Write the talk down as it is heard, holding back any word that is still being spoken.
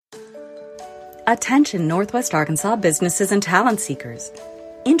Attention Northwest Arkansas businesses and talent seekers.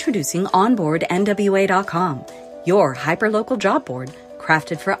 Introducing OnboardNWA.com, your hyperlocal job board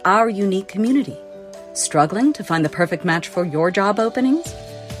crafted for our unique community. Struggling to find the perfect match for your job openings?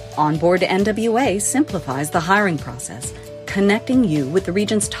 Onboard NWA simplifies the hiring process, connecting you with the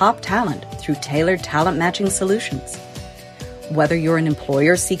region's top talent through tailored talent matching solutions. Whether you're an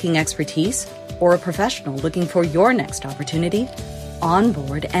employer seeking expertise or a professional looking for your next opportunity,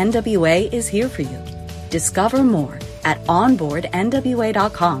 Onboard NWA is here for you. Discover more at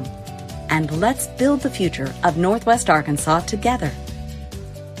onboardnwa.com, and let's build the future of Northwest Arkansas together.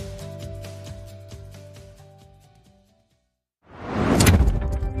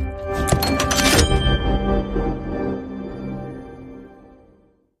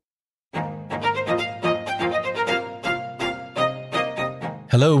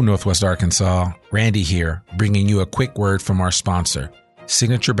 Hello, Northwest Arkansas. Randy here, bringing you a quick word from our sponsor,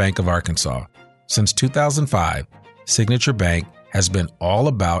 Signature Bank of Arkansas. Since 2005, Signature Bank has been all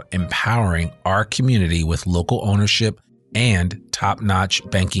about empowering our community with local ownership and top-notch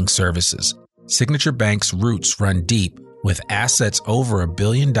banking services. Signature Bank's roots run deep with assets over $1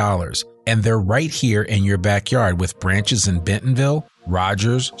 billion, and they're right here in your backyard with branches in Bentonville,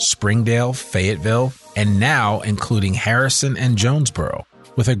 Rogers, Springdale, Fayetteville, and now including Harrison and Jonesboro.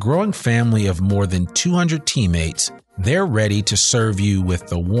 With a growing family of more than 200 teammates, they're ready to serve you with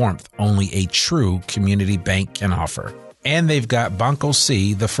the warmth only a true community bank can offer. And they've got Banco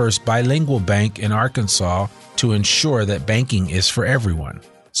C, the first bilingual bank in Arkansas, to ensure that banking is for everyone.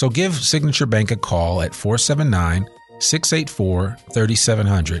 So give Signature Bank a call at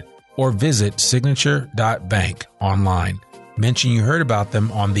 479-684-3700 or visit signature.bank online. Mention you heard about them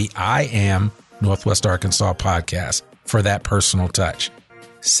on the I Am Northwest Arkansas podcast for that personal touch.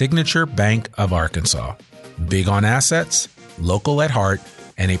 Signature Bank of Arkansas. Big on assets, local at heart,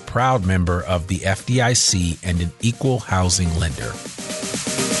 and a proud member of the FDIC and an equal housing lender.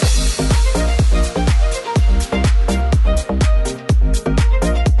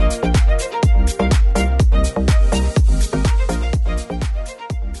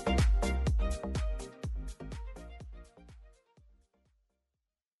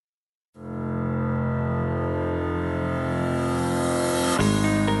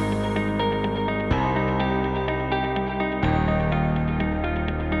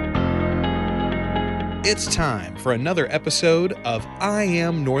 It's time for another episode of I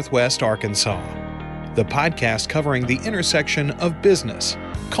Am Northwest Arkansas, the podcast covering the intersection of business,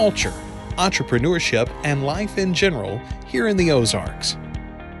 culture, entrepreneurship, and life in general here in the Ozarks.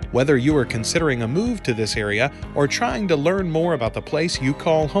 Whether you are considering a move to this area or trying to learn more about the place you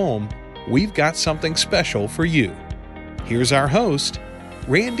call home, we've got something special for you. Here's our host,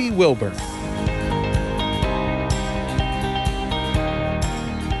 Randy Wilburn.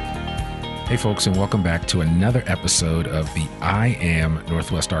 Hey folks, and welcome back to another episode of the I Am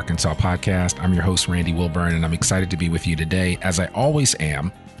Northwest Arkansas podcast. I'm your host, Randy Wilburn, and I'm excited to be with you today, as I always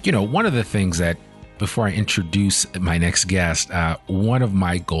am. You know, one of the things that, before I introduce my next guest, one of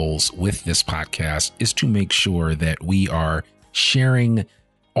my goals with this podcast is to make sure that we are sharing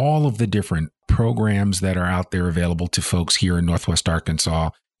all of the different programs that are out there available to folks here in Northwest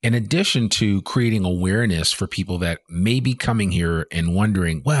Arkansas, in addition to creating awareness for people that may be coming here and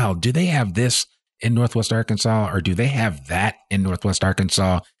wondering, well, do they have this in Northwest Arkansas or do they have that in Northwest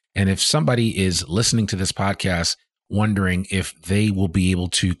Arkansas? And if somebody is listening to this podcast wondering if they will be able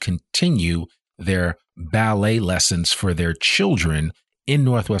to continue their ballet lessons for their children in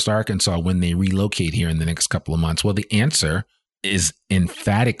Northwest Arkansas when they relocate here in the next couple of months, well, the answer is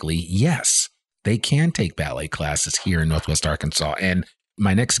emphatically yes. They can take ballet classes here in Northwest Arkansas. And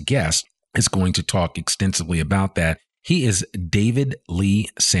my next guest is going to talk extensively about that. He is David Lee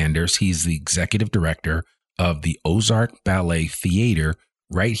Sanders. He's the executive director of the Ozark Ballet Theater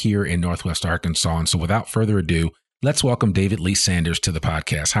right here in Northwest Arkansas. And so without further ado, let's welcome David Lee Sanders to the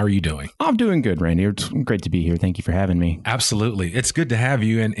podcast. How are you doing? I'm doing good, Randy. It's great to be here. Thank you for having me. Absolutely. It's good to have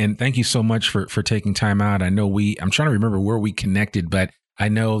you. And thank you so much for taking time out. I know I'm trying to remember where we connected, but I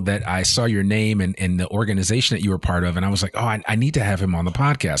know that I saw your name and the organization that you were part of. And I was like, oh, I need to have him on the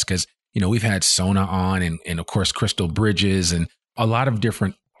podcast because, you know, we've had Sona on and of course, Crystal Bridges and a lot of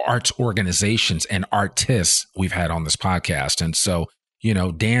different arts organizations and artists we've had on this podcast. And so, you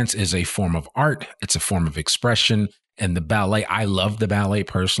know, dance is a form of art. It's a form of expression. And the ballet, I love the ballet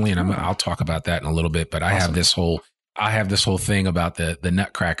personally. And I'll talk about that in a little bit, but awesome. I have this whole thing about the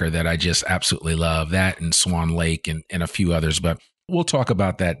Nutcracker that I just absolutely love, that and Swan Lake and a few others, but we'll talk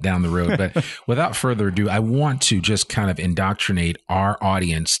about that down the road. But without further ado, I want to just kind of indoctrinate our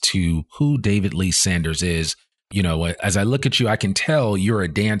audience to who David Lee Sanders is. as I look at you, I can tell you're a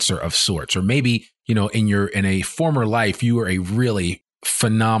dancer of sorts, or maybe, in a former life, you were a really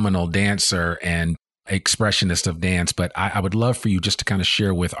phenomenal dancer and expressionist of dance. But I would love for you just to kind of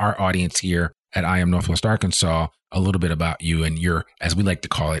share with our audience here at I Am Northwest Arkansas a little bit about you and your, as we like to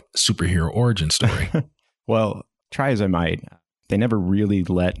call it, superhero origin story. Well, try as I might, they never really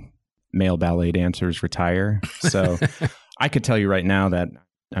let male ballet dancers retire. So I could tell you right now that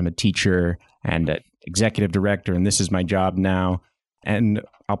I'm a teacher and an executive director, and this is my job now. And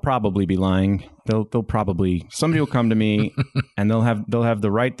I'll probably be lying. Somebody will come to me and they'll have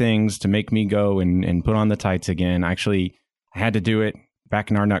the right things to make me go and put on the tights again. Actually, I had to do it back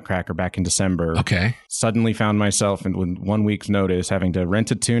in our Nutcracker back in December. Okay. Suddenly found myself with 1 week's notice having to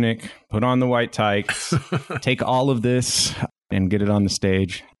rent a tunic, put on the white tights, take all of this and get it on the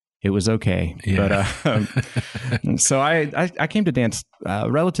stage. It was okay. Yeah. But so I came to dance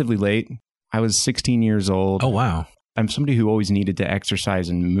relatively late. I was 16 years old. Oh, wow. I'm somebody who always needed to exercise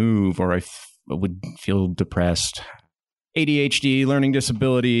and move, or I would feel depressed. ADHD, learning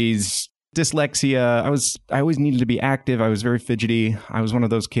disabilities, dyslexia. I always needed to be active. I was very fidgety. I was one of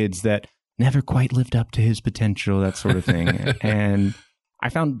those kids that never quite lived up to his potential, that sort of thing. And I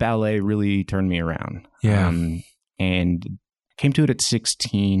found ballet really turned me around. Yeah. And came to it at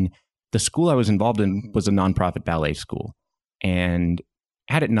 16. The school I was involved in was a nonprofit ballet school. And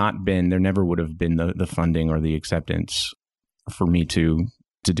had it not been, there never would have been the funding or the acceptance for me to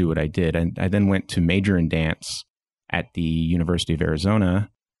do what I did. And I then went to major in dance at the University of Arizona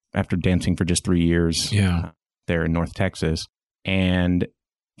after dancing for just 3 years there in North Texas. And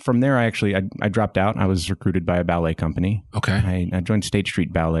from there, I dropped out. I was recruited by a ballet company. Okay. I joined State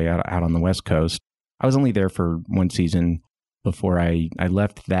Street Ballet out on the West Coast. I was only there for one season before I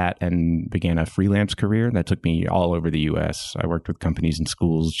left that and began a freelance career that took me all over the U.S. I worked with companies and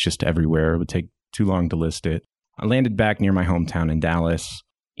schools just everywhere. It would take too long to list it. I landed back near my hometown in Dallas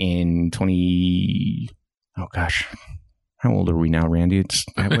in oh gosh, how old are we now, Randy?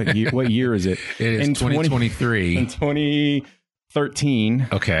 What year is it? It is 2023. In 2013.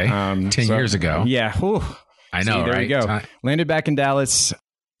 Okay. 10 years ago. Yeah. Whew. I know, there right? you go. Landed back in Dallas.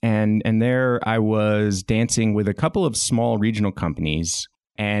 And there I was dancing with a couple of small regional companies,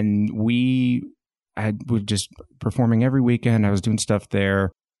 and I was just performing every weekend. I was doing stuff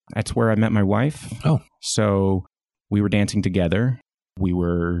there. That's where I met my wife. Oh. So we were dancing together. We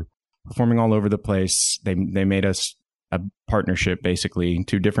were performing all over the place. They made us a partnership, basically.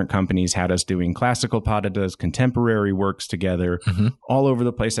 Two different companies had us doing classical pas de deux, contemporary works together, all over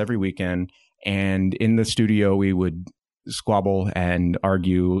the place every weekend. And in the studio, we would squabble and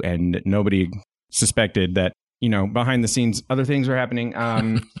argue, and nobody suspected that, behind the scenes, other things were happening.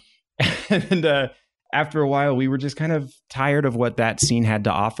 And after a while, we were just kind of tired of what that scene had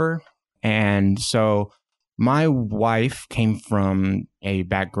to offer. And so my wife came from a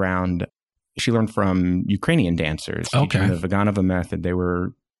background, she learned from Ukrainian dancers. Okay. The Vaganova method. They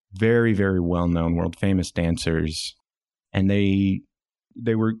were very, very well-known, world-famous dancers. And they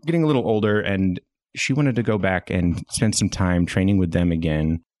were getting a little older, and she wanted to go back and spend some time training with them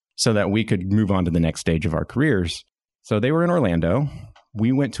again so that we could move on to the next stage of our careers. So they were in Orlando.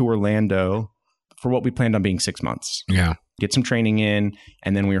 We went to Orlando for what we planned on being 6 months. Yeah. Get some training in,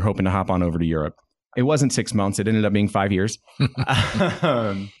 and then we were hoping to hop on over to Europe. It wasn't 6 months. It ended up being 5 years.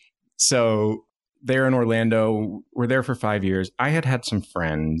 So they're in Orlando. We're there for 5 years. I had some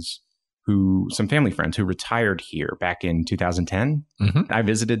family friends who retired here back in 2010. I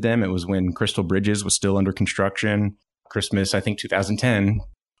visited them. It was when Crystal Bridges was still under construction. Christmas, I think 2010.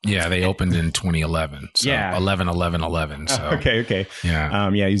 Yeah, they opened in 2011. So yeah. 11/11/11. So. Okay.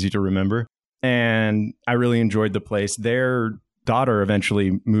 Yeah. Easy to remember. And I really enjoyed the place. Their daughter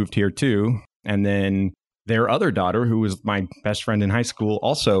eventually moved here too. And then their other daughter, who was my best friend in high school,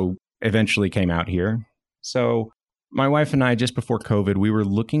 also eventually came out here. So my wife and I, just before COVID, we were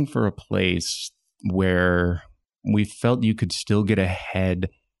looking for a place where we felt you could still get ahead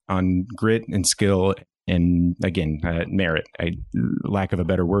on grit and skill and, again, merit, lack of a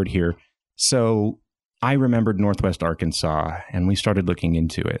better word here. So I remembered Northwest Arkansas, and we started looking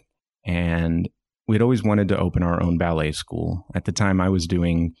into it. And we'd always wanted to open our own ballet school. At the time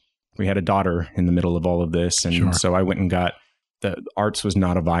we had a daughter in the middle of all of this. And so I went and the arts was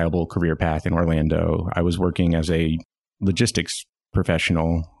not a viable career path in Orlando. I was working as a logistics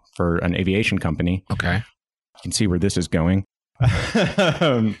professional for an aviation company. Okay. You can see where this is going.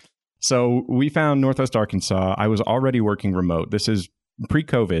 So we found Northwest Arkansas. I was already working remote. This is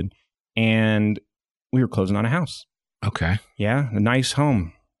pre-COVID, and we were closing on a house. Okay. Yeah, a nice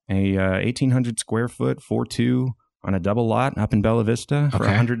home, a 1,800 square foot, 4.2 on a double lot up in Bella Vista for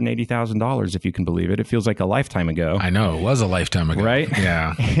 $180,000, if you can believe it. It feels like a lifetime ago. I know. It was a lifetime ago. Right?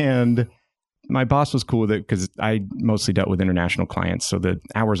 Yeah. And my boss was cool with it because I mostly dealt with international clients. So the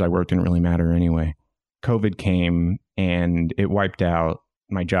hours I worked didn't really matter anyway. COVID came and it wiped out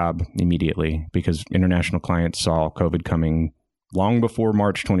my job immediately because international clients saw COVID coming long before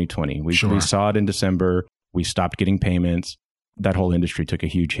March 2020. We saw it in December. We stopped getting payments. That whole industry took a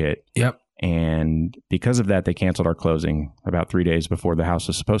huge hit. Yep. And because of that, they canceled our closing about 3 days before the house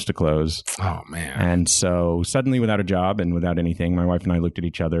was supposed to close. Oh, man. And so suddenly, without a job and without anything, my wife and I looked at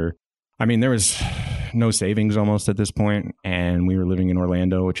each other. I mean, there was no savings almost at this point, and we were living in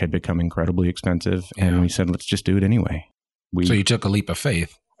Orlando, which had become incredibly expensive. And we said, let's just do it anyway. So you took a leap of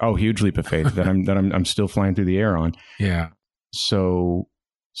faith. Oh, huge leap of faith that I'm still flying through the air on. Yeah. So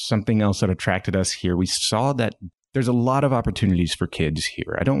something else that attracted us here, we saw that there's a lot of opportunities for kids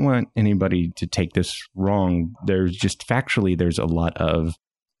here. I don't want anybody to take this wrong. There's just factually, there's a lot of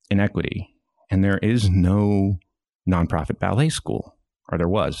inequity, and there is no nonprofit ballet school, or there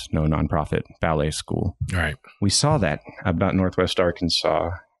was no nonprofit ballet school. Right. We saw that about Northwest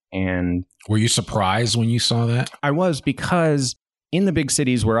Arkansas. And were you surprised when you saw that? I was, because in the big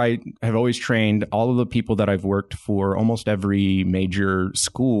cities where I have always trained, all of the people that I've worked for, almost every major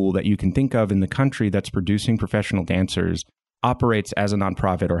school that you can think of in the country that's producing professional dancers operates as a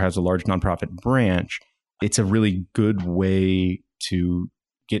nonprofit or has a large nonprofit branch. It's a really good way to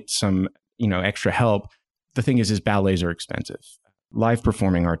get some, extra help. The thing is ballets are expensive. Live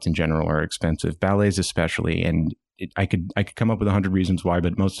performing arts in general are expensive. Ballets especially. And I could come up with 100 reasons why,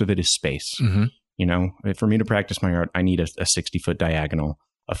 but most of it is space. Mm-hmm. For me to practice my art, I need a 60-foot diagonal,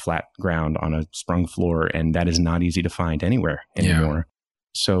 a flat ground on a sprung floor, and that is not easy to find anywhere anymore. Yeah.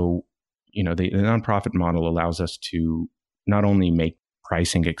 So, the nonprofit model allows us to not only make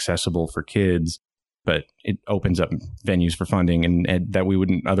pricing accessible for kids, but it opens up venues for funding and that we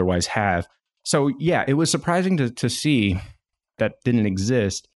wouldn't otherwise have. So, yeah, it was surprising to see that didn't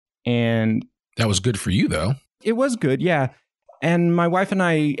exist. And that was good for you, though. It was good, yeah. And my wife and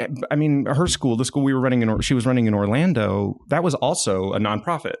I mean, her school, the school she was running in Orlando, that was also a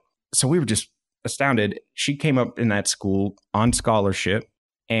nonprofit. So we were just astounded. She came up in that school on scholarship,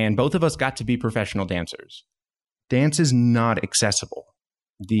 and both of us got to be professional dancers. Dance is not accessible.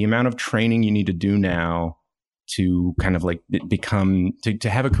 The amount of training you need to do now to kind of like to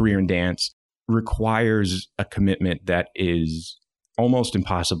have a career in dance requires a commitment that is almost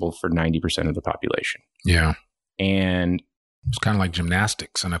impossible for 90% of the population. Yeah. And it's kind of like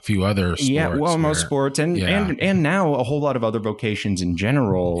gymnastics and a few other sports. Yeah, well, most sports and now a whole lot of other vocations in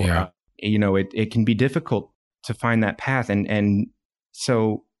general. Yeah. It can be difficult to find that path. And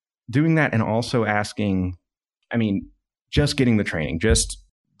so doing that and also asking, just getting the training,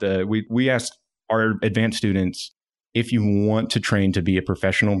 we asked our advanced students, if you want to train to be a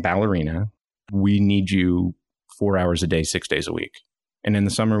professional ballerina, we need you 4 hours a day, 6 days a week. And in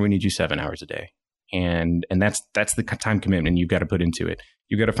the summer, we need you 7 hours a day. And that's the time commitment you've got to put into it.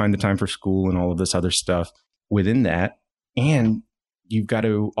 You've got to find the time for school and all of this other stuff within that. And you've got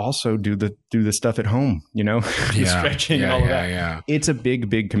to also do the stuff at home, stretching, all of that. Yeah. It's a big,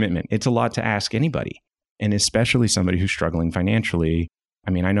 big commitment. It's a lot to ask anybody, and especially somebody who's struggling financially.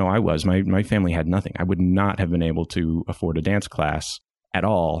 I know I was. My family had nothing. I would not have been able to afford a dance class at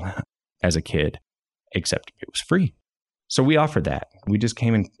all as a kid, except it was free. So we offered that. We just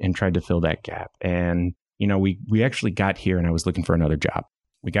came in and tried to fill that gap. And, we actually got here, and I was looking for another job.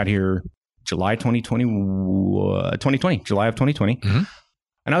 We got here July of 2020. Mm-hmm.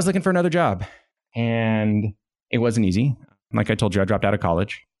 And I was looking for another job. And it wasn't easy. Like I told you, I dropped out of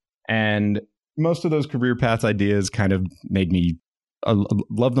college. And most of those career path ideas kind of made me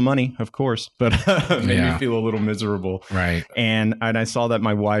love the money, of course, but made me feel a little miserable. Right. And I saw that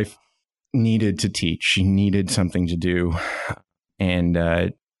my wife needed to teach. She needed something to do. And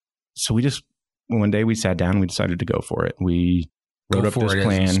so one day we sat down and we decided to go for it. We wrote up this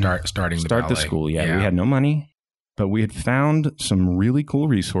plan. Start the school. Yeah. We had no money, but we had found some really cool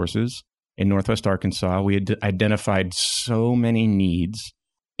resources in Northwest Arkansas. We had identified so many needs,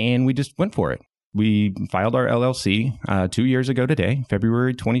 and we just went for it. We filed our LLC 2 years ago today,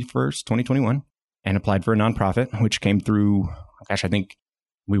 February 21st, 2021, and applied for a nonprofit, which came through, I think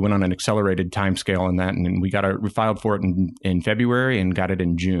we went on an accelerated timescale on that, and we filed for it in February and got it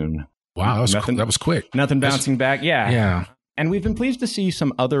in June. Wow, that was quick. Nothing bouncing back. Yeah. Yeah. And we've been pleased to see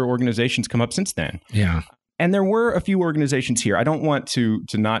some other organizations come up since then. Yeah. And there were a few organizations here. I don't want to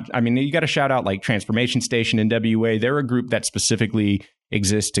not, you got to shout out like Transformation Station NWA. They're a group that specifically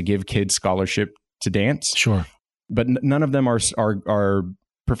exists to give kids scholarship to dance. Sure. But none of them are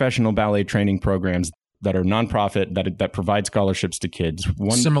professional ballet training programs. that are nonprofit that provide scholarships to kids.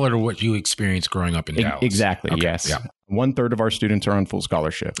 Similar to what you experienced growing up in Dallas. Exactly. Okay, yes. yeah. 1/3 of our students are on full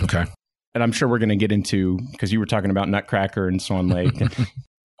scholarship. Okay. And I'm sure we're going to get into, because you were talking about Nutcracker and Swan Lake.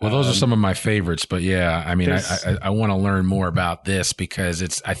 Well, those are some of my favorites, but yeah, I mean, I want to learn more about this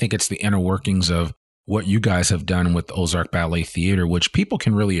because I think it's the inner workings of what you guys have done with the Ozark Ballet Theater, which people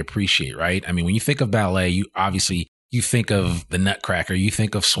can really appreciate, right? I mean, when you think of ballet, you think of the Nutcracker, you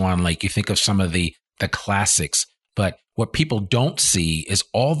think of Swan Lake, you think of some of the classics, but what people don't see is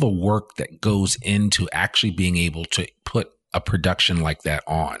all the work that goes into actually being able to put a production like that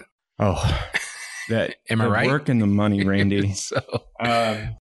on. Oh, that am I right? Work and the money, Randy. So,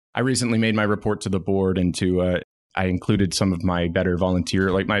 I recently made my report to the board, and I included some of my better volunteer,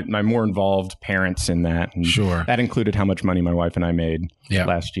 like my more involved parents in that. And sure. That included how much money my wife and I made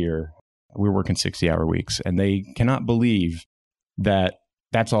last year. We were working 60-hour weeks, and they cannot believe that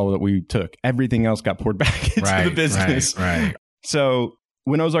that's all that we took. Everything else got poured back into the business. Right. So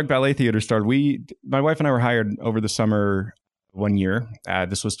when Ozark Ballet Theater started, my wife and I were hired over the summer one year.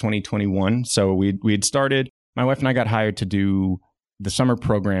 This was 2021. So we had started, my wife and I got hired to do the summer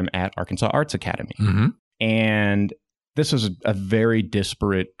program at Arkansas Arts Academy. Mm-hmm. And this was a very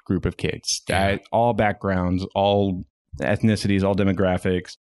disparate group of kids, all backgrounds, all ethnicities, all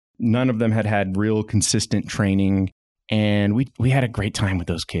demographics. None of them had real consistent training. And we had a great time with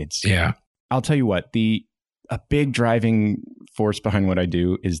those kids. Yeah. I'll tell you what, a big driving force behind what I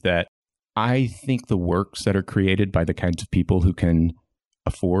do is that I think the works that are created by the kinds of people who can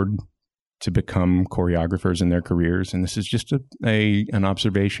afford to become choreographers in their careers, and this is just an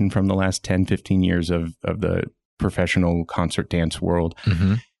observation from the last 10, 15 years of the professional concert dance world,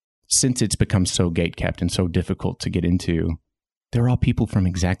 since it's become so gatekept and so difficult to get into, they're all people from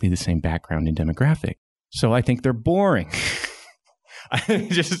exactly the same background and demographic. So I think they're boring.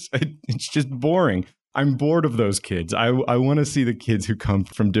 It's just boring. I'm bored of those kids. I want to see the kids who come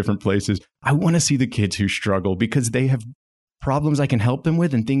from different places. I want to see the kids who struggle because they have problems I can help them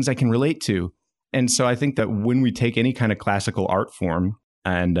with and things I can relate to. And so I think that when we take any kind of classical art form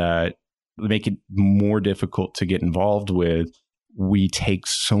and make it more difficult to get involved with, we take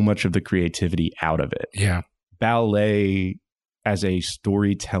so much of the creativity out of it. Yeah. Ballet as a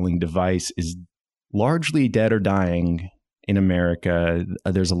storytelling device is largely dead or dying in America.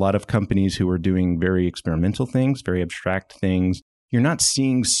 There's a lot of companies who are doing very experimental things, very abstract things. You're not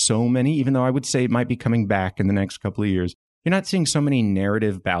seeing so many, even though I would say it might be coming back in the next couple of years. You're not seeing so many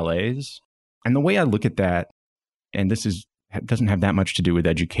narrative ballets. And the way I look at that, and doesn't have that much to do with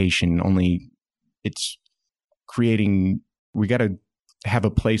education, only it's creating, we got to have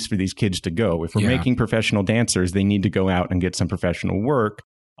a place for these kids to go. If we're making professional dancers, they need to go out and get some professional work.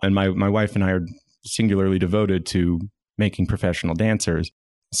 And my wife and I are singularly devoted to making professional dancers.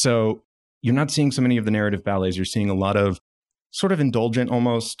 So you're not seeing so many of the narrative ballets. You're seeing a lot of sort of indulgent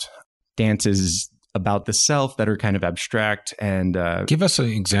almost dances about the self that are kind of abstract. And give us an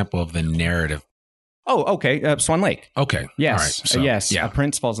example of the narrative. Oh, okay. Swan Lake. Okay. Yes. All right. So, yes. Yeah. A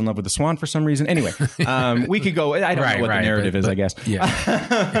prince falls in love with a swan for some reason. Anyway, we could go, I don't know what the narrative is, I guess.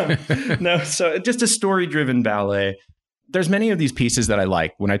 Yeah. No, so just a story-driven ballet. There's many of these pieces that I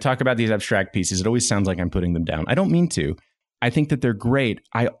like. When I talk about these abstract pieces, it always sounds like I'm putting them down. I don't mean to. I think that they're great.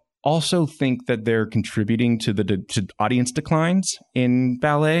 I also think that they're contributing to audience declines in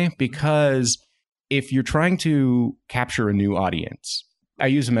ballet, because if you're trying to capture a new audience, I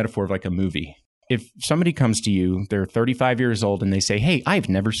use a metaphor of like a movie. If somebody comes to you, they're 35 years old, and they say, "Hey, I've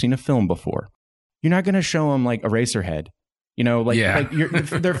never seen a film before," you're not going to show them like Eraserhead,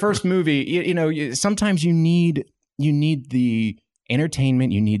 like their first movie. Sometimes you need the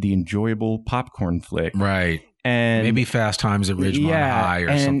entertainment, you need the enjoyable popcorn flick, right? And maybe Fast Times at Ridgemont High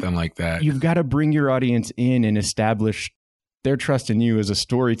or something like that. You've got to bring your audience in and establish their trust in you as a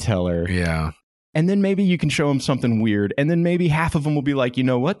storyteller. Yeah. And then maybe you can show them something weird. And then maybe half of them will be like, you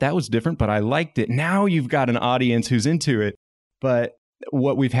know what? That was different, but I liked it. Now you've got an audience who's into it. But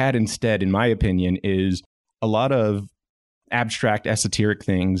what we've had instead, in my opinion, is a lot of abstract, esoteric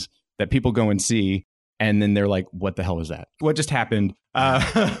things that people go and see. And then they're like, what the hell is that? What just happened?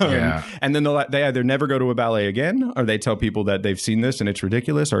 And then they either never go to a ballet again, or they tell people that they've seen this and it's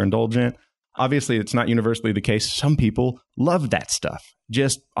ridiculous or indulgent. Obviously, it's not universally the case. Some people love that stuff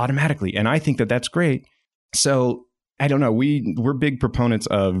just automatically. And I think that that's great. So I don't know. We're big proponents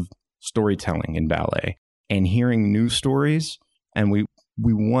of storytelling in ballet and hearing new stories. And we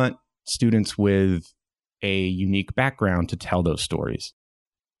want students with a unique background to tell those stories.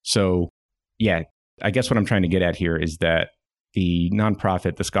 So, yeah, I guess what I'm trying to get at here is that the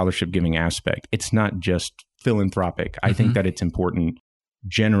nonprofit, the scholarship giving aspect, it's not just philanthropic. I think that it's important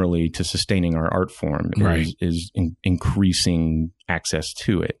generally to sustaining our art form is increasing access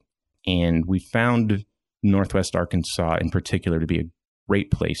to it. And we found Northwest Arkansas in particular to be a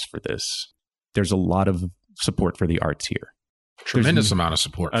great place for this. There's a lot of support for the arts here. Tremendous amount of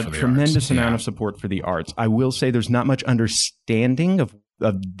support for the tremendous arts. amount of support for the arts. I will say there's not much understanding of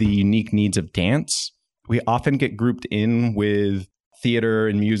the unique needs of dance. We often get grouped in with theater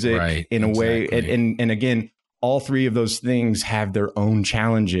and music in a way. And again, all three of those things have their own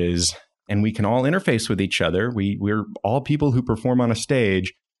challenges, and we can all interface with each other. We're all people who perform on a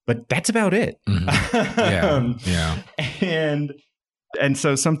stage, but that's about it. And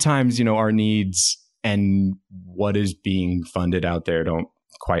so sometimes, our needs and what is being funded out there don't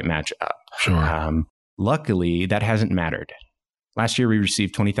quite match up. Sure. Luckily, that hasn't mattered. Last year, we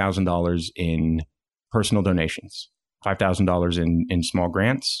received $20,000 in personal donations, $5,000 in small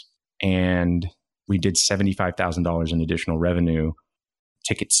grants, and we did $75,000 in additional revenue,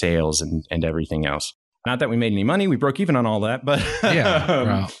 ticket sales, and everything else. Not that we made any money. We broke even on all that, but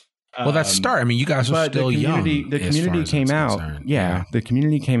well, that's start. I mean, you guys are still young. The community came out. The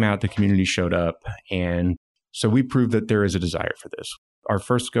community came out. The community showed up. And so we proved that there is a desire for this. Our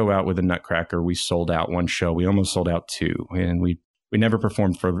first go out with a Nutcracker, we sold out one show. We almost sold out two. And we never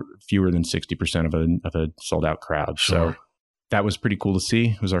performed for fewer than 60% of a sold out crowd. Sure. So that was pretty cool to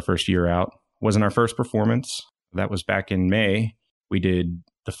see. It was our first year out. Wasn't our first performance. That was back in May. We did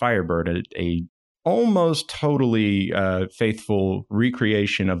The Firebird, a almost totally faithful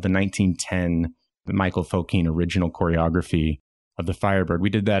recreation of the 1910 Michael Fokine original choreography of The Firebird. We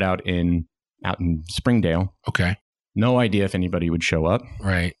did that out in Springdale. Okay. No idea if anybody would show up.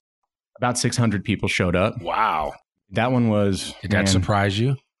 Right. About 600 people showed up. Wow. That one was... Did that surprise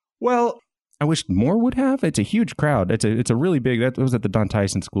you? Well, I wish more would have. It's a huge crowd. It's a really big... That was at the Don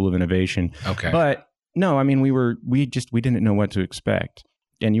Tyson School of Innovation. Okay. But no, I mean, we didn't know what to expect.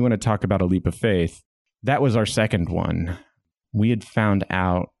 And you want to talk about a leap of faith. That was our second one. We had found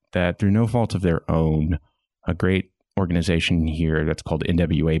out that through no fault of their own, a great organization here that's called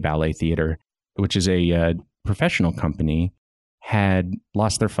NWA Ballet Theater, which is a professional company, had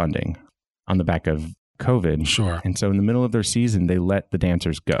lost their funding on the back of COVID. Sure. And so in the middle of their season, they let the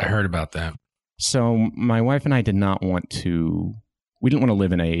dancers go. I heard about that. So my wife and I didn't want to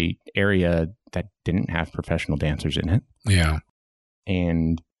live in a area that didn't have professional dancers in it. Yeah.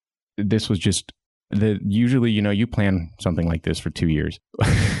 And this was just usually, you plan something like this for 2 years.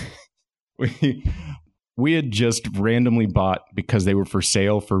 We had just randomly bought, because they were for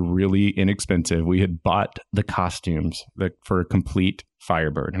sale for really inexpensive, we had bought the costumes for a complete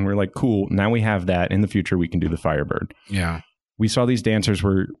Firebird. And we're like, cool, now we have that. In the future, we can do the Firebird. Yeah. We saw these dancers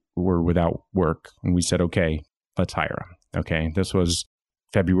were without work, and we said, okay, let's hire them. Okay. This was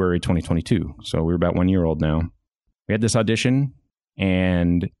February 2022. So we were about 1 year old now. We had this audition,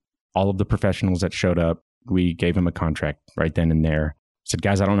 and all of the professionals that showed up, we gave them a contract right then and there. Said,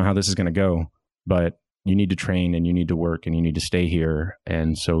 guys, I don't know how this is going to go, but you need to train and you need to work and you need to stay here.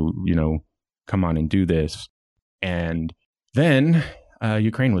 And so, come on and do this. And then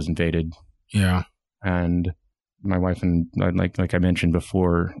Ukraine was invaded. Yeah. And my wife and like I mentioned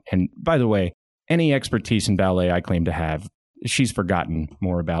before, and by the way, any expertise in ballet I claim to have, she's forgotten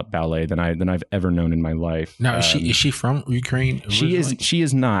more about ballet than I've ever known in my life. Now, is she from Ukraine originally? She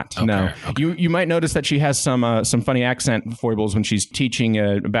is not. Okay, no. Okay. You might notice that she has some funny accent foibles when she's teaching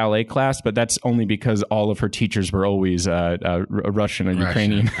a ballet class, but that's only because all of her teachers were always Russian or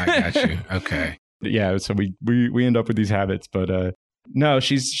Ukrainian. I got you. Okay. Yeah, so we end up with these habits, but no,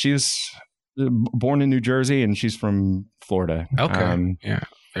 she's born in New Jersey and she's from Florida. Okay. Yeah.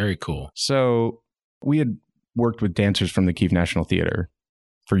 Very cool. So we had worked with dancers from the Kyiv National Theater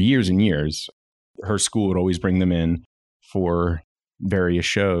for years and years. Her school would always bring them in for various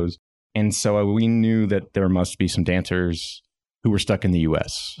shows. And so we knew that there must be some dancers who were stuck in the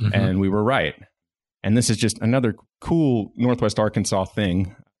U.S. Mm-hmm. And we were right. And this is just another cool Northwest Arkansas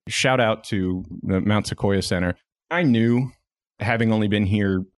thing. Shout out to the Mount Sequoia Center. I knew, having only been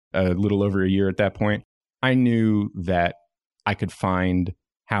here a little over a year at that point, I knew that I could find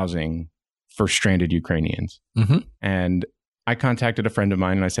housing for stranded Ukrainians. Mm-hmm. And I contacted a friend of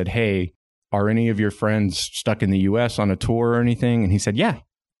mine and I said, hey, are any of your friends stuck in the U.S. on a tour or anything? And he said, yeah.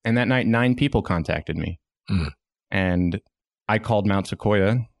 And that night, 9 people contacted me. Mm. And I called Mount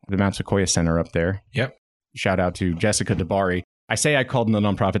Sequoia, the Mount Sequoia Center up there. Yep. Shout out to Jessica DeBari. I say I called in the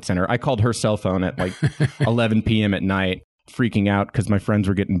nonprofit center. I called her cell phone at like 11 p.m. at night, freaking out because my friends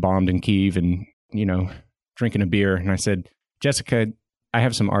were getting bombed in Kyiv and, drinking a beer. And I said, Jessica, I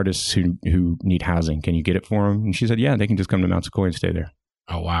have some artists who need housing. Can you get it for them? And she said, yeah, they can just come to Mount Sequoia and stay there.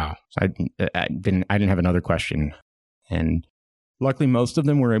 Oh, wow. So I didn't have another question. And Luckily, most of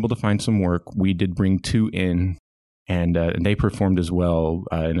them were able to find some work. We did bring 2 in, and they performed as well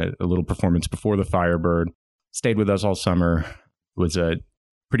in a little performance before the Firebird. Stayed with us all summer. It was a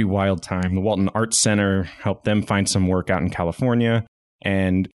pretty wild time. The Walton Arts Center helped them find some work out in California.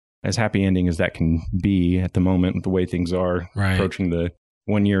 And as happy ending as that can be at the moment with the way things are, approaching the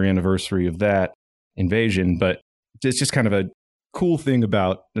 1-year anniversary of that invasion. But it's just kind of a cool thing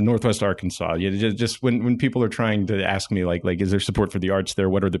about the Northwest Arkansas. Just when people are trying to ask me like, is there support for the arts there?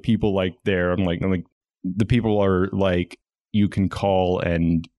 What are the people like there? I'm like, the people are like, you can call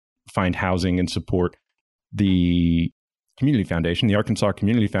and find housing and support. The Community Foundation, the Arkansas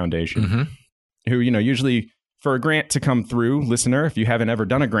Community Foundation, who, usually for a grant to come through, listener, if you haven't ever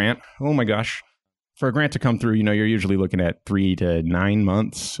done a grant, oh my gosh, for a grant to come through, you're usually looking at 3 to 9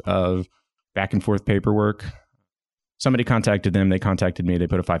 months of back and forth paperwork. Somebody contacted them. They contacted me. They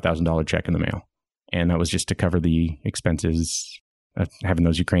put a $5,000 check in the mail. And that was just to cover the expenses of having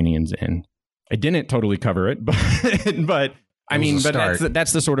those Ukrainians in. I didn't totally cover it, but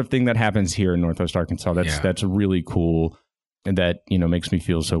that's the sort of thing that happens here in Northwest Arkansas. That's really cool. And that, makes me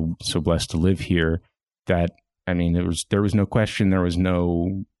feel so blessed to live here. That, there was no question. There was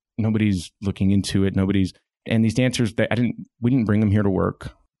nobody's looking into it. And these dancers, we didn't bring them here to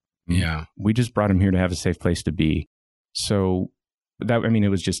work. Yeah. We just brought them here to have a safe place to be. So that, it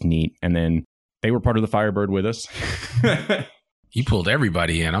was just neat. And then they were part of the Firebird with us. You pulled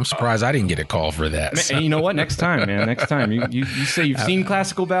everybody in. I'm surprised I didn't get a call for that. And you know what? Next time, man. Next time, you say you've seen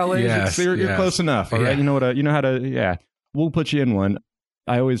classical ballets. Yes, you're close enough. All right. You know how to. Yeah, we'll put you in one.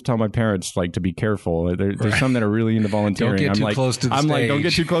 I always tell my parents to be careful. There's some that are really into volunteering. Don't get too close to the stage. Don't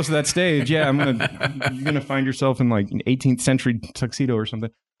get too close to that stage. Yeah, you're gonna find yourself in an 18th century tuxedo or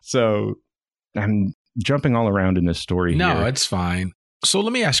something. So I'm jumping all around in this story. No, here. It's fine. So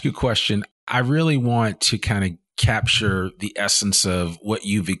let me ask you a question. I really want to kind of capture the essence of what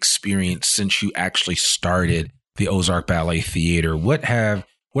you've experienced since you actually started the Ozark Ballet Theater. What have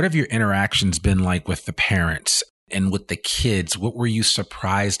your interactions been like with the parents and with the kids? What were you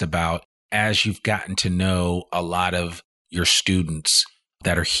surprised about as you've gotten to know a lot of your students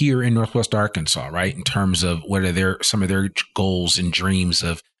that are here in Northwest Arkansas, right? In terms of what are some of their goals and dreams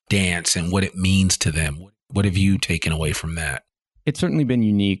of dance and what it means to them. What have you taken away from that? It's certainly been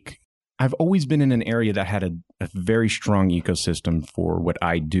unique. I've always been in an area that had a very strong ecosystem for what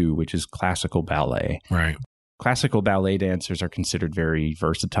I do, which is classical ballet. Right. Classical ballet dancers are considered very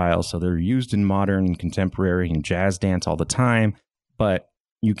versatile, so they're used in modern and contemporary and jazz dance all the time, but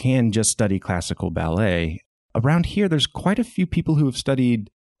you can just study classical ballet. Around here, there's quite a few people who have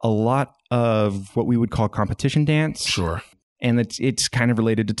studied a lot of what we would call competition dance. Sure. And it's kind of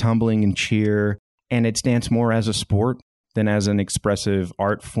related to tumbling and cheer, and it's danced more as a sport than as an expressive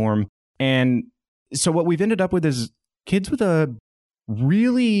art form. And so what we've ended up with is kids with a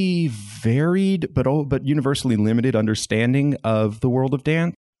really varied but universally limited understanding of the world of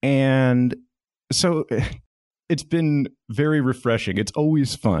dance. And so it's been very refreshing. It's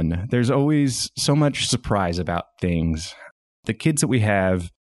always fun. There's always so much surprise about things. The kids that we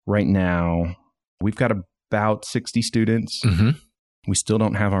have right now, we've got about 60 students. Mm-hmm. We still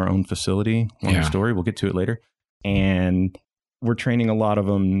don't have our own facility. Long story. We'll get to it later. And we're training a lot of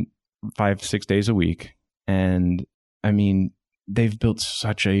them 5-6 days a week. And they've built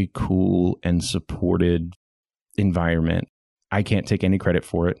such a cool and supported environment. I can't take any credit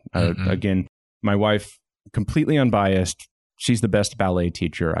for it. Again, my wife, completely unbiased, she's the best ballet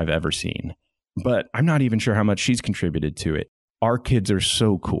teacher I've ever seen. But I'm not even sure how much she's contributed to it. Our kids are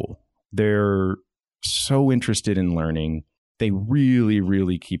so cool. They're so interested in learning. They really,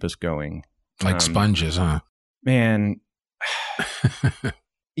 really keep us going. Like sponges, huh? Man.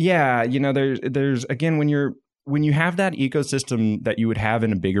 Yeah, there's again, when you have that ecosystem that you would have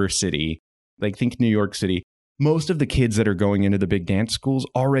in a bigger city, like think New York City, most of the kids that are going into the big dance schools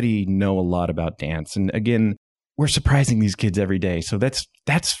already know a lot about dance. And again, we're surprising these kids every day. So that's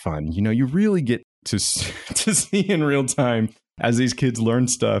fun. You really get to see in real time as these kids learn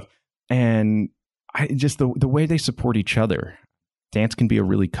stuff. And just the way they support each other. Dance can be a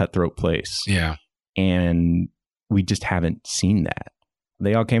really cutthroat place. Yeah. And we just haven't seen that.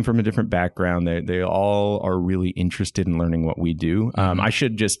 They all came from a different background. They all are really interested in learning what we do. I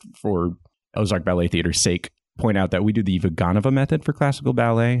should just, for Ozark Ballet Theater's sake, point out that we do the Vaganova method for classical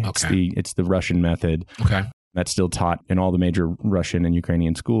ballet. Okay. It's the Russian method. Okay. That's still taught in all the major Russian and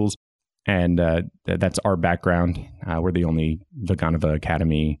Ukrainian schools. And that's our background. We're the only Vaganova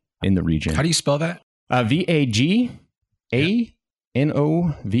academy in the region. How do you spell that? Vaganova.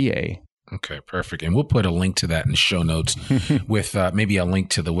 Okay, perfect. And we'll put a link to that in the show notes with maybe a link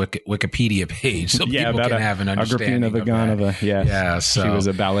to the Wikipedia page so people can have an understanding of Vaganova, yes. Yeah, so she was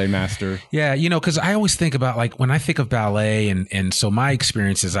a ballet master. Yeah, because I always think about, like, when I think of ballet, and so my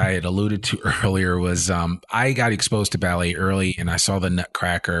experience, as I had alluded to earlier, was I got exposed to ballet early, and I saw the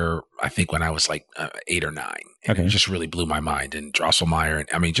Nutcracker, I think, when I was like 8 or 9. And it just really blew my mind. And Drosselmeyer, and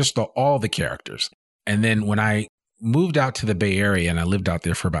I mean, just all the characters. And then when I moved out to the Bay Area, and I lived out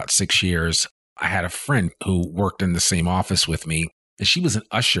there for about 6 years, I had a friend who worked in the same office with me, and she was an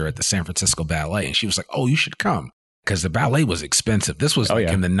usher at the San Francisco Ballet. And she was like, "Oh, you should come," because the ballet was expensive. This was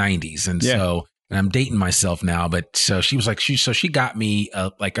in the 90s. And so, and I'm dating myself now, but so she was like, she got me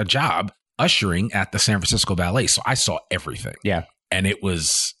like a job ushering at the San Francisco Ballet. So I saw everything. Yeah. And it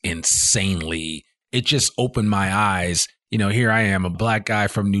was insanely, it just opened my eyes. Here I am, a black guy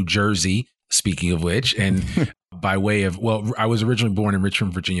from New Jersey, speaking of which, and by way of, I was originally born in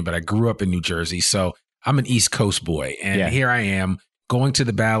Richmond, Virginia, but I grew up in New Jersey. So I'm an East Coast boy. And here I am going to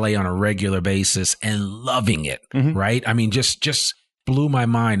the ballet on a regular basis and loving it. Right. I mean, just blew my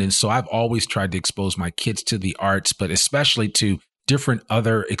mind. And so I've always tried to expose my kids to the arts, but especially to different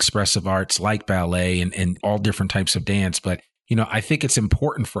other expressive arts like ballet and all different types of dance. But, I think it's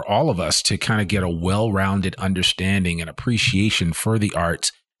important for all of us to kind of get a well-rounded understanding and appreciation for the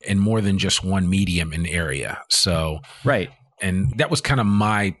arts in more than just one medium and area. So, right. And that was kind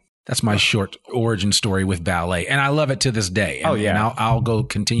of that's my short origin story with ballet. And I love it to this day. And, and I'll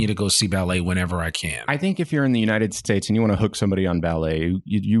continue to go see ballet whenever I can. I think if you're in the United States and you want to hook somebody on ballet,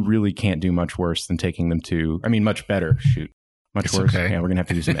 you really can't do much worse than taking them to, much better. Shoot. Much worse. Okay. Yeah, we're going to have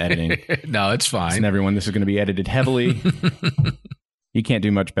to do some editing. No, it's fine. Listen, everyone, this is going to be edited heavily. You can't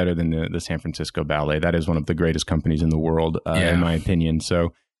do much better than the San Francisco Ballet. That is one of the greatest companies in the world, in my opinion.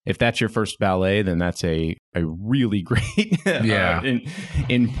 So if that's your first ballet, then that's a really great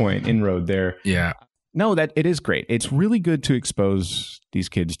inroad there. Yeah. No, that it is great. It's really good to expose these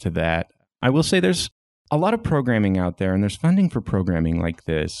kids to that. I will say there's a lot of programming out there, and there's funding for programming like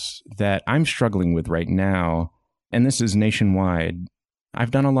this that I'm struggling with right now. And this is nationwide.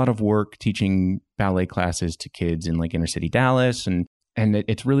 I've done a lot of work teaching ballet classes to kids in like inner city Dallas, and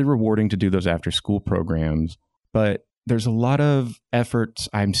it's really rewarding to do those after school programs. But there's a lot of efforts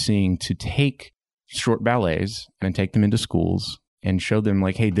I'm seeing to take short ballets and take them into schools and show them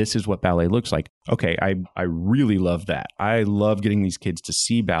like, hey, this is what ballet looks like. Okay, I really love that. I love getting these kids to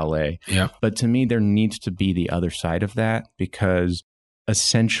see ballet. Yeah. But to me, there needs to be the other side of that, because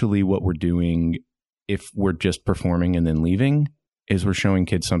essentially what we're doing, if we're just performing and then leaving, is we're showing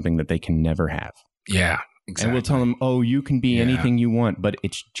kids something that they can never have. Yeah, exactly. And we'll tell them, oh, you can be anything you want, but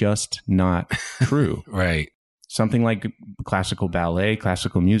it's just not true. Right. Something like classical ballet,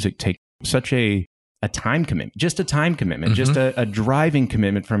 classical music take such a time commitment, just a time commitment, just a driving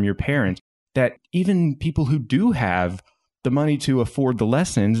commitment from your parents, that even people who do have the money to afford the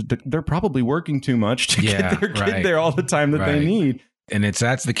lessons, they're probably working too much to get their kid there all the time that they need. And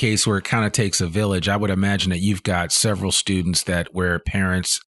that's the case where it kind of takes a village. I would imagine that you've got several students where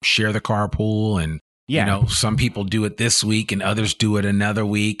parents share the carpool, and some people do it this week and others do it another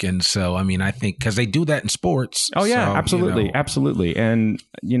week. And so, I think because they do that in sports. Oh yeah, so, absolutely. Absolutely. And,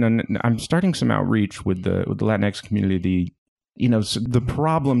 I'm starting some outreach with the Latinx community. The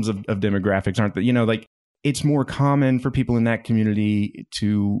problems of demographics aren't it's more common for people in that community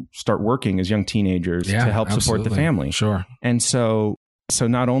to start working as young teenagers to help support the family. Sure. And so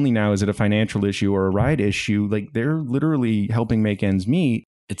not only now is it a financial issue or a ride issue, like they're literally helping make ends meet.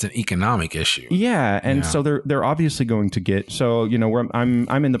 It's an economic issue. Yeah. And so they're obviously going to get,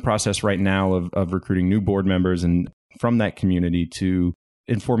 I'm in the process right now of recruiting new board members and from that community to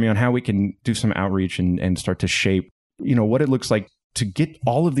inform me on how we can do some outreach and start to shape, what it looks like to get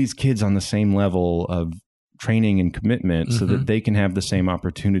all of these kids on the same level of training and commitment so that they can have the same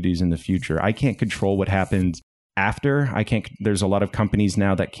opportunities in the future. I can't control what happens after. There's a lot of companies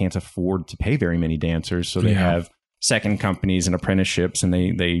now that can't afford to pay very many dancers. So they have second companies and apprenticeships, and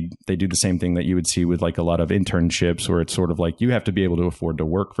they do the same thing that you would see with like a lot of internships, where it's sort of like you have to be able to afford to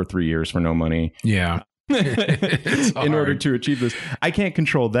work for 3 years for no money. Yeah. In order to achieve this. I can't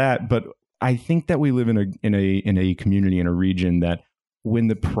control that, but I think that we live in a community, in a region that when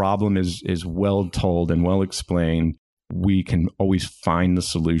the problem is well told and well explained, we can always find the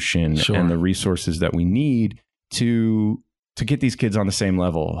solution and the resources that we need to get these kids on the same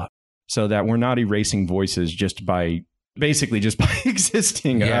level, so that we're not erasing voices just by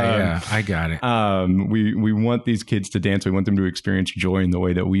existing. I got it. We want these kids to dance. We want them to experience joy in the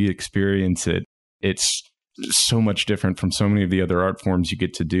way that we experience it. It's so much different from so many of the other art forms you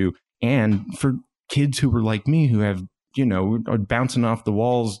get to do. And for kids who were like me, who have, are bouncing off the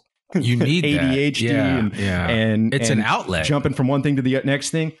walls You need ADHD and it's an outlet. Jumping from one thing to the next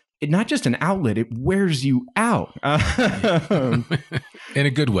thing. Not just an outlet, it wears you out. In a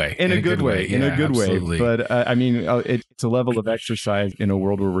good way. In a good way. Absolutely. But I mean, it's a level of exercise in a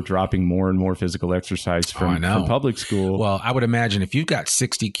world where we're dropping more and more physical exercise from public school. Well, I would imagine if you've got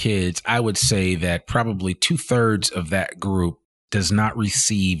 60 kids, I would say that probably 2/3 of that group does not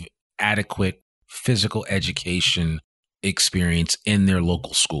receive adequate physical education experience in their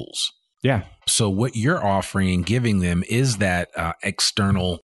local schools. Yeah. So what you're offering and giving them is that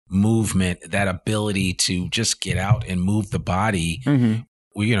external movement, that ability to just get out and move the body. Mm-hmm.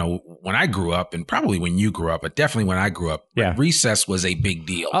 Well, you know, when I grew up, and probably when you grew up, but definitely when I grew up, recess was a big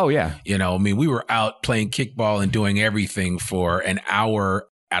deal. Oh, yeah. You know, I mean, we were out playing kickball and doing everything for an hour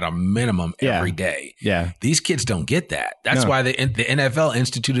at a minimum every day. Yeah. These kids don't get that. That's why the NFL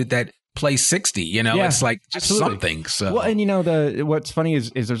instituted that play 60, you know, it's like just something. So, well, and you know, what's funny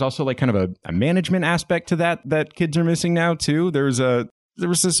is there's also like kind of a management aspect to that kids are missing now too. There was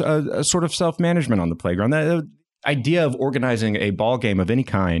this sort of self-management on the playground. That idea of organizing a ball game of any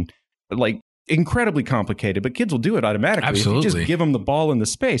kind, like incredibly complicated, but kids will do it automatically. Absolutely. If you just give them the ball and the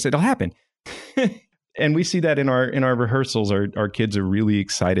space, it'll happen. And we see that in our rehearsals. Our kids are really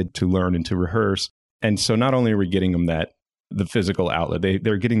excited to learn and to rehearse. And so not only are we getting them the physical outlet,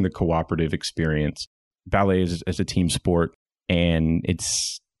 they're getting the cooperative experience. Ballet is a team sport, and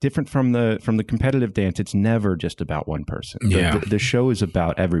it's different from the competitive dance. It's never just about one person. The show is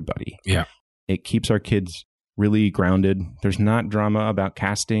about everybody. Yeah. It keeps our kids really grounded. There's not drama about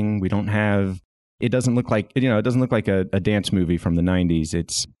casting. We don't have, it doesn't look like a dance movie from the 90s.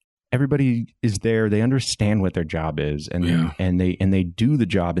 It's everybody is there. They understand what their job is, and they do the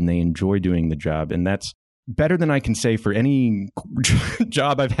job, and they enjoy doing the job. And that's better than I can say for any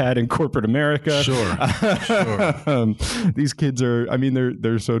job I've had in corporate America. Sure. These kids are, I mean,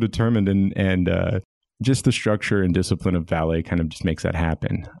 they're so determined, and just the structure and discipline of ballet kind of just makes that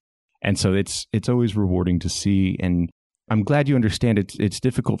happen. And so it's always rewarding to see. And I'm glad you understand it. It's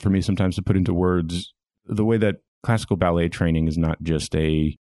difficult for me sometimes to put into words the way that classical ballet training is not just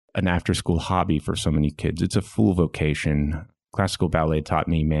an after-school hobby for so many kids. It's a full vocation. Classical ballet taught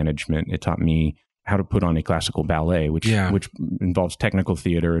me management. It taught me how to put on a classical ballet, which involves technical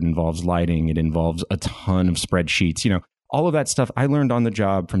theater. It involves lighting. It involves a ton of spreadsheets. You know, all of that stuff I learned on the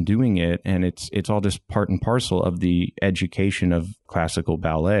job from doing it, and it's all just part and parcel of the education of classical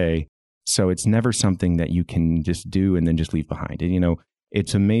ballet. So it's never something that you can just do and then just leave behind. And, you know,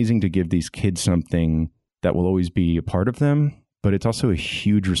 it's amazing to give these kids something that will always be a part of them, but it's also a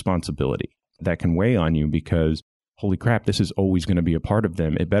huge responsibility that can weigh on you because, holy crap, this is always going to be a part of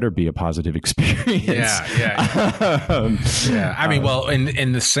them. It better be a positive experience. Yeah. I mean, well,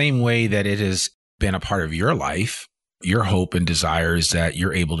 in the same way that it has been a part of your life, your hope and desire is that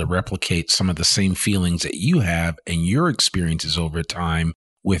you're able to replicate some of the same feelings that you have and your experiences over time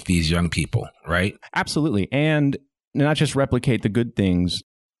with these young people, right? Absolutely. And not just replicate the good things,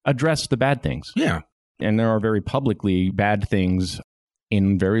 address the bad things. Yeah. And there are very publicly bad things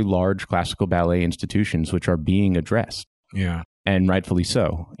in very large classical ballet institutions which are being addressed. Yeah. And rightfully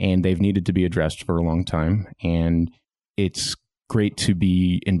so. And they've needed to be addressed for a long time. And it's great to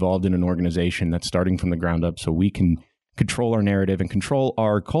be involved in an organization that's starting from the ground up so we can control our narrative and control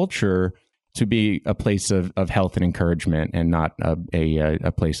our culture to be a place of health and encouragement and not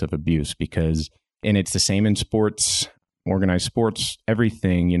a place of abuse. And it's the same in sports, organized sports,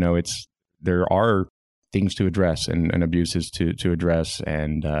 everything, you know, there are things to address and abuses to address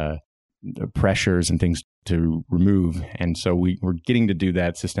and pressures and things to remove. And so we're getting to do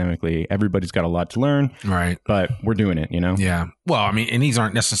that systemically. Everybody's got a lot to learn, right? But we're doing it, you know? Yeah. Well, I mean, and these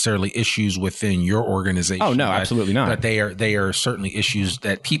aren't necessarily issues within your organization. Oh, no, absolutely not. But they are certainly issues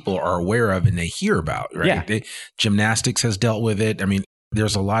that people are aware of and they hear about, right? Yeah. Gymnastics has dealt with it. I mean,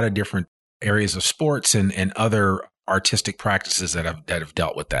 there's a lot of different areas of sports and other artistic practices that have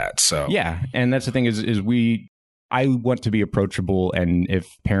dealt with that. So yeah, and that's the thing is I want to be approachable, and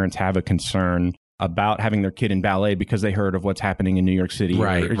if parents have a concern about having their kid in ballet because they heard of what's happening in New York City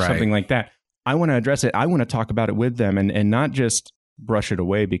or something like that, I want to address it. I want to talk about it with them and not just brush it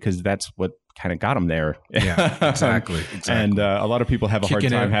away because that's what kind of got them there. Yeah, exactly. And a lot of people have a hard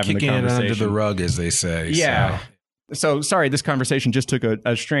time having the conversation. Kicking it under the rug, as they say. Yeah. So sorry, this conversation just took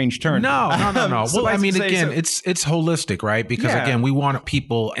a strange turn. No. Well, I mean, again, it's holistic, right? Because again, we want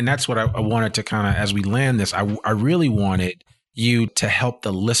people, and that's what I wanted to kind of, as we land this, I really wanted you to help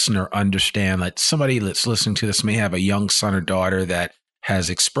the listener understand, like somebody that's listening to this may have a young son or daughter that has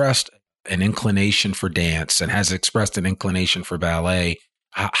expressed an inclination for dance and has expressed an inclination for ballet.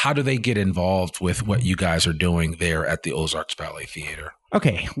 How do they get involved with what you guys are doing there at the Ozarks Ballet Theater?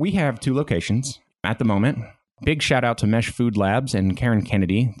 Okay, we have 2 locations at the moment. Big shout out to Mesh Food Labs and Karen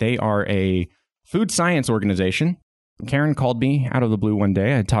Kennedy. They are a food science organization. Karen called me out of the blue one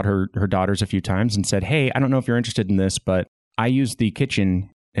day. I taught her daughters a few times and said, hey, I don't know if you're interested in this, but I use the kitchen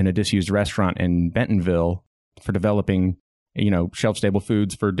in a disused restaurant in Bentonville for developing, shelf-stable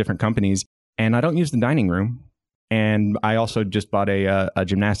foods for different companies. And I don't use the dining room. And I also just bought a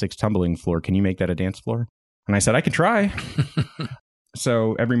gymnastics tumbling floor. Can you make that a dance floor? And I said, I could try.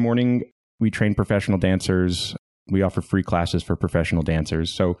 So every morning we train professional dancers. We offer free classes for professional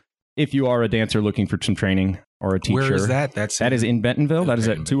dancers. So if you are a dancer looking for some training or a teacher. Where is that? That is in Bentonville. That is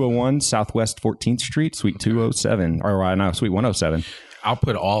at 201 Southwest 14th Street, Suite 207. Or no, Suite 107. I'll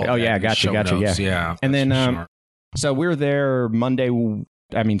put all. Oh, yeah, gotcha. Yeah. And then, so we're there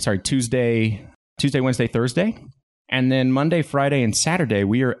Tuesday, Wednesday, Thursday. And then Monday, Friday, and Saturday,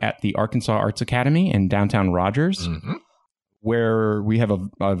 we are at the Arkansas Arts Academy in downtown Rogers, where we have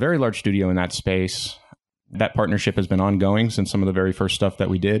a very large studio in that space. That partnership has been ongoing since some of the very first stuff that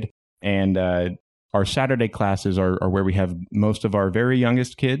we did. And our Saturday classes are where we have most of our very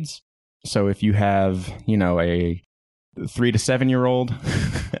youngest kids. So if you have, a 3 to 7 year old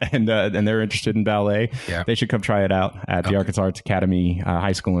and they're interested in ballet, they should come try it out at the Arkansas Arts Academy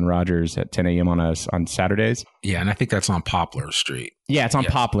High School in Rogers at 10 a.m. on Saturdays. Yeah, and I think that's on Poplar Street. Yeah, it's on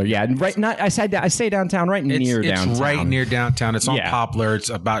Poplar. Yeah, right. I say downtown, near downtown. It's right near downtown. It's on Poplar. It's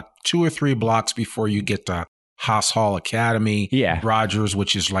about 2 or 3 blocks before you get to Haas Hall Academy. Yeah, Rogers,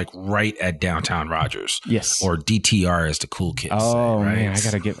 which is like right at downtown Rogers. Yes, or DTR as the cool kids say. Oh right? Man, I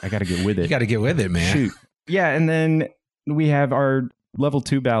gotta get with it. You got to get with it, man. Shoot. Yeah, and then we have our level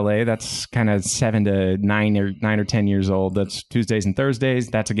 2 ballet. That's kind of 7 to 9 or 10 years old. That's Tuesdays and Thursdays.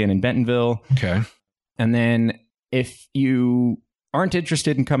 That's again in Bentonville. Okay. And then if you aren't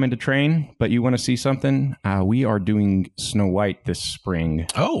interested in coming to train, but you want to see something, we are doing Snow White this spring.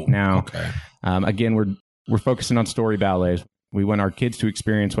 Oh, now, okay. Again, we're focusing on story ballets. We want our kids to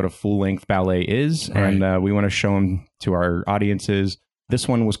experience what a full-length ballet is, right. And we want to show them to our audiences. This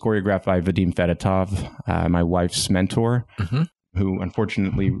one was choreographed by Vadim Fedotov, my wife's mentor, who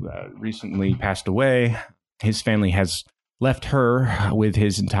unfortunately recently passed away. His family has left her with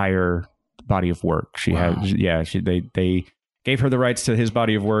his entire body of work. They gave her the rights to his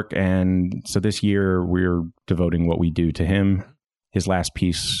body of work, and so this year we're devoting what we do to him. His last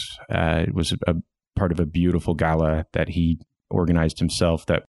piece was a part of a beautiful gala that he organized himself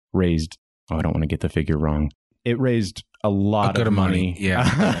that raised, I don't want to get the figure wrong. It raised a lot of money. Yeah.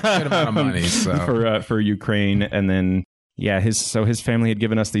 Good amount of money. So. For Ukraine. And then, his family had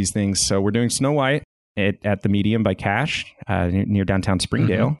given us these things. So we're doing Snow White at the Medium by Cash near downtown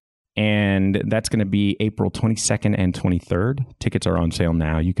Springdale. And that's going to be April 22nd and 23rd. Tickets are on sale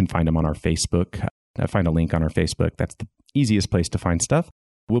now. You can find them on our Facebook. Find a link on our Facebook. That's the easiest place to find stuff.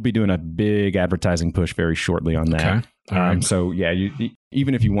 We'll be doing a big advertising push very shortly on that. Okay. So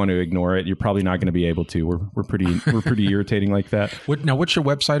even if you want to ignore it, you're probably not going to be able to. We're pretty irritating like that. What's your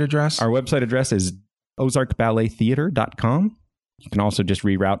website address? Our website address is ozarkballettheater.com. You can also just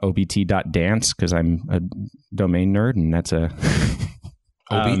reroute obt.dance because I'm a domain nerd, and that's a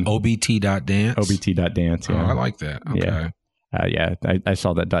obt.dance. obt.dance. Yeah, I like that. Okay. Yeah. I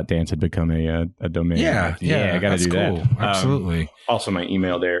saw that .dance had become a domain. Yeah, I got to do cool. that. Absolutely. Also, my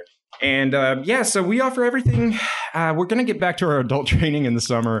email there. And so we offer everything. We're going to get back to our adult training in the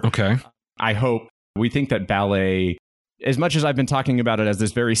summer. Okay. I hope. We think that ballet, as much as I've been talking about it as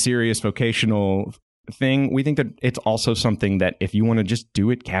this very serious vocational thing, we think that it's also something that if you want to just do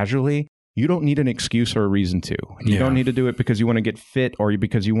it casually, you don't need an excuse or a reason to. You don't need to do it because you want to get fit or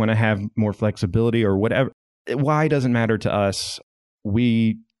because you want to have more flexibility or whatever. Why doesn't matter to us.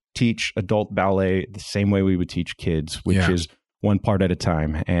 We teach adult ballet the same way we would teach kids, which is one part at a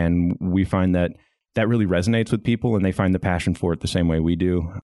time. And we find that really resonates with people and they find the passion for it the same way we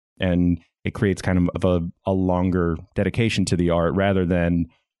do. And it creates kind of a longer dedication to the art rather than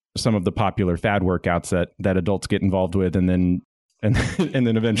some of the popular fad workouts that adults get involved with and then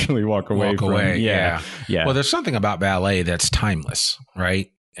eventually walk away. Yeah. Well, there's something about ballet that's timeless,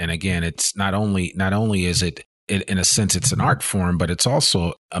 right? And again, it's not only is it in a sense, it's an art form, but it's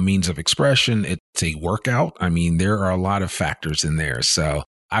also a means of expression. It's a workout. I mean, there are a lot of factors in there. So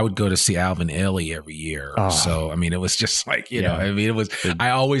I would go to see Alvin Ailey every year. So, I mean, it was just like, I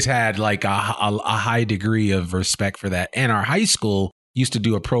always had like a high degree of respect for that. And our high school used to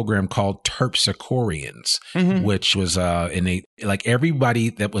do a program called Terpsichoreans, which was everybody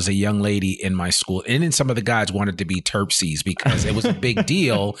that was a young lady in my school, and then some of the guys wanted to be Terpsies because it was a big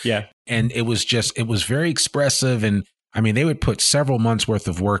deal. Yeah. And it was very expressive. And I mean, they would put several months worth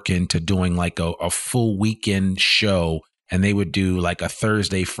of work into doing like a full weekend show, and they would do like a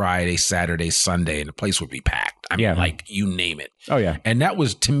Thursday, Friday, Saturday, Sunday, and the place would be packed. I mean, like you name it. Oh, yeah. And that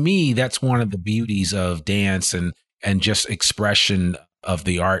was, to me, that's one of the beauties of dance and just expression of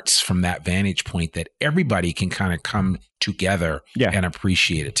the arts from that vantage point, that everybody can kind of come together and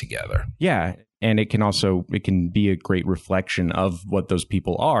appreciate it together. Yeah. And it can be a great reflection of what those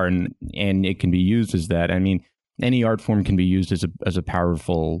people are. And it can be used as that. I mean, any art form can be used as a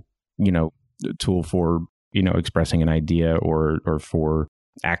powerful, tool for, expressing an idea or for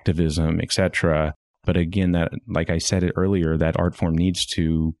activism, etc. But again, that, like I said it earlier, that art form needs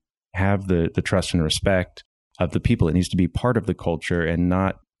to have the trust and respect of the people. It needs to be part of the culture and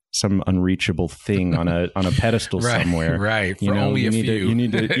not some unreachable thing on a pedestal somewhere. Right. For only a few. You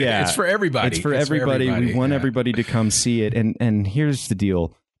need to, yeah. It's for everybody. It's for everybody. We want everybody to come see it. And here's the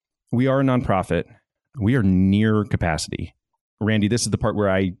deal. We are a nonprofit. We are near capacity. Randy, this is the part where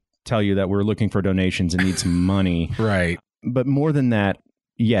I tell you that we're looking for donations and need some money. Right. But more than that,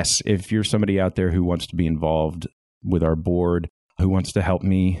 yes, if you're somebody out there who wants to be involved with our board, who wants to help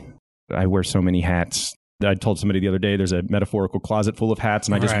me, I wear so many hats. I told somebody the other day, there's a metaphorical closet full of hats,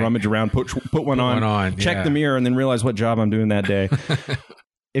 and I just rummage around, put one on, check the mirror, and then realize what job I'm doing that day.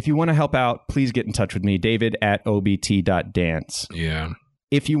 If you want to help out, please get in touch with me, david@obt.dance. Yeah.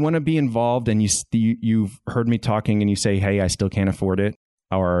 If you want to be involved and you've heard me talking and you say, hey, I still can't afford it,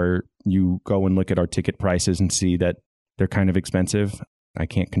 or you go and look at our ticket prices and see that they're kind of expensive, I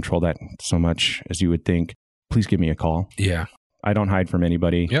can't control that so much as you would think, please give me a call. Yeah. I don't hide from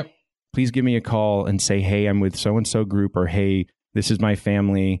anybody. Yep. Please give me a call and say, hey, I'm with so-and-so group, or hey, this is my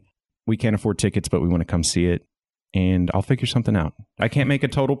family. We can't afford tickets, but we want to come see it. And I'll figure something out. I can't make a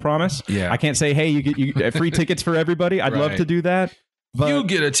total promise. Yeah. I can't say, hey, you get free tickets for everybody. I'd love to do that. But you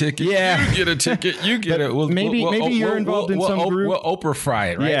get a ticket. Yeah. You get a ticket. You get it. Maybe you're involved in some group. We'll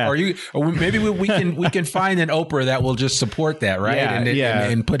Oprah-fry it, right? Yeah. Or maybe we can find an Oprah that will just support that, right?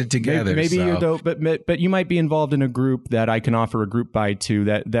 And put it together. Maybe you're dope, but you might be involved in a group that I can offer a group buy to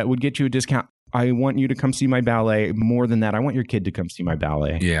that would get you a discount. I want you to come see my ballet. More than that, I want your kid to come see my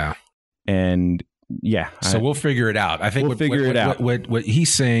ballet. Yeah. And so we'll figure it out. I think we'll figure it out. What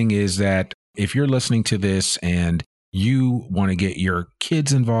he's saying is that if you're listening to this and you want to get your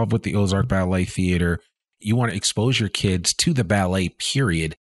kids involved with the Ozark Ballet Theater, you want to expose your kids to the ballet,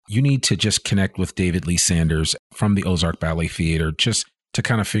 period, you need to just connect with David Lee Sanders from the Ozark Ballet Theater just to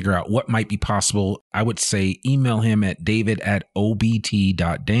kind of figure out what might be possible. I would say email him at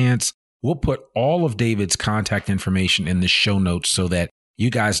david@obt.dance. We'll put all of David's contact information in the show notes so that you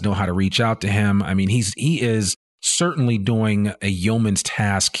guys know how to reach out to him. I mean, he is certainly doing a yeoman's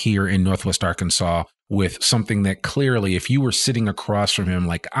task here in Northwest Arkansas with something that clearly, if you were sitting across from him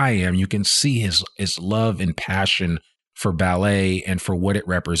like I am, you can see his love and passion for ballet and for what it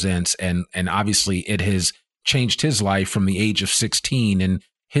represents. And obviously it has changed his life from the age of 16. And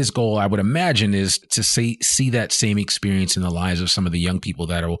his goal, I would imagine, is to see that same experience in the lives of some of the young people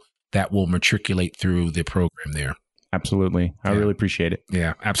that will matriculate through the program there. Absolutely. I really appreciate it.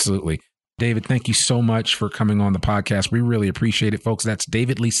 Yeah, absolutely. David, thank you so much for coming on the podcast. We really appreciate it, folks. That's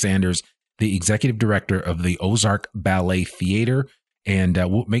David Lee Sanders, the executive director of the Ozark Ballet Theater. And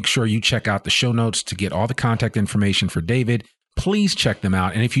we'll make sure you check out the show notes to get all the contact information for David. Please check them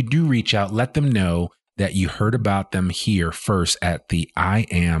out. And if you do reach out, let them know that you heard about them here first at the I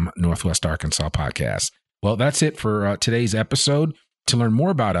Am Northwest Arkansas podcast. Well, that's it for today's episode. To learn more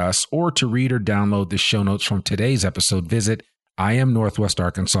about us or to read or download the show notes from today's episode, visit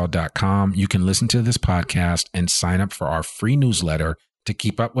IamNorthwestArkansas.com. You can listen to this podcast and sign up for our free newsletter to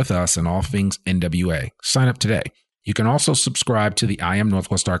keep up with us and all things NWA. Sign up today. You can also subscribe to the I Am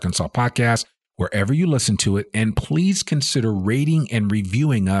Northwest Arkansas podcast wherever you listen to it, and please consider rating and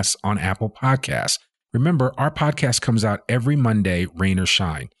reviewing us on Apple Podcasts. Remember, our podcast comes out every Monday, rain or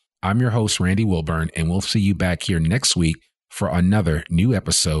shine. I'm your host, Randy Wilburn, and we'll see you back here next week for another new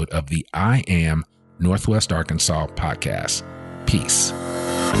episode of the I Am Northwest Arkansas podcast. Peace.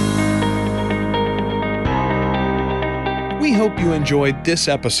 We hope you enjoyed this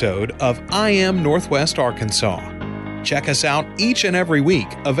episode of I Am Northwest Arkansas. Check us out each and every week,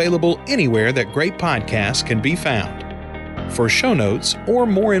 available anywhere that great podcasts can be found. For show notes or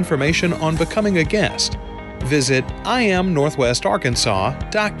more information on becoming a guest, visit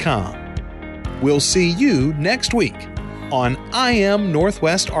IamNorthwestArkansas.com. We'll see you next week on I Am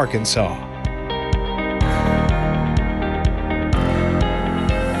Northwest Arkansas.